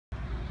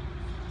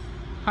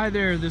Hi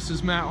there, this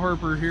is Matt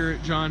Harper here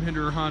at John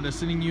Hinderer Honda,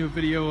 sending you a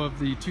video of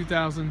the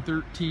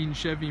 2013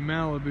 Chevy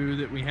Malibu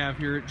that we have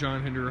here at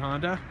John Hinderer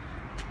Honda.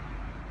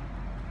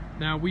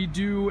 Now we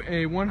do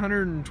a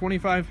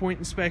 125-point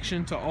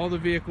inspection to all the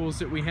vehicles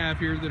that we have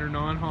here that are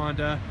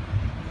non-Honda,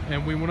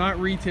 and we will not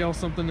retail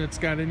something that's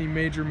got any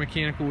major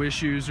mechanical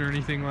issues or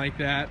anything like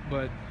that,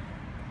 but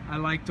I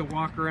like to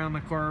walk around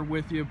the car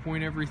with you,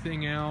 point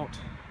everything out,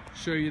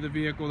 show you the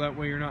vehicle, that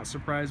way you're not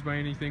surprised by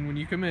anything when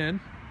you come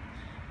in.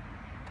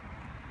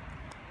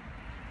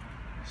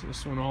 So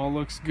this one all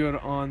looks good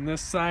on this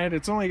side.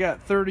 It's only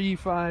got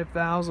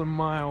 35,000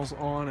 miles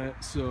on it,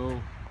 so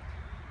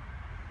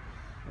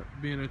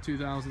being a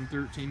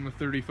 2013 with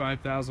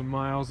 35,000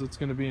 miles, it's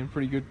going to be in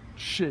pretty good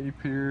shape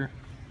here.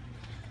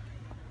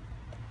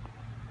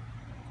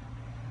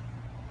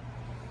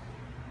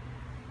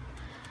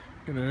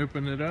 Gonna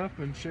open it up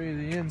and show you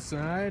the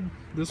inside.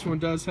 This one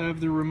does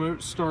have the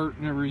remote start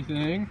and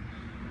everything.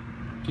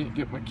 Can't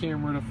get my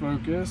camera to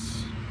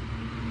focus.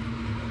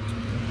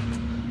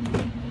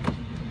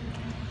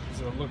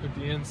 So look at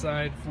the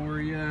inside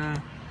for you.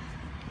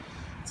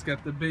 It's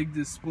got the big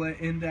display,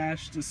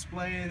 in-dash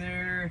display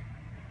there.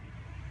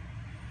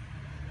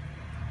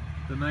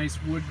 The nice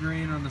wood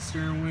grain on the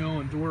steering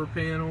wheel and door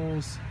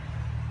panels.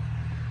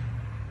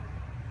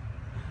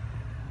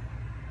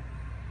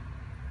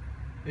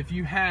 If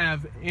you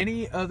have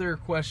any other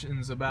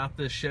questions about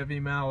this Chevy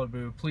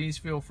Malibu, please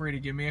feel free to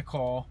give me a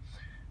call.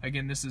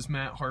 Again, this is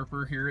Matt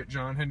Harper here at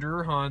John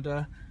Hinderer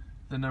Honda.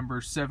 The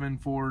number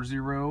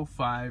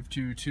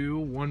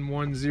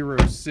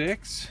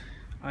 740-522-1106.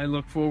 I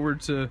look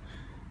forward to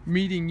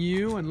meeting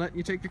you and letting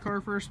you take the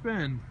car for a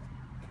spin.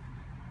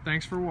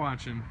 Thanks for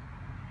watching.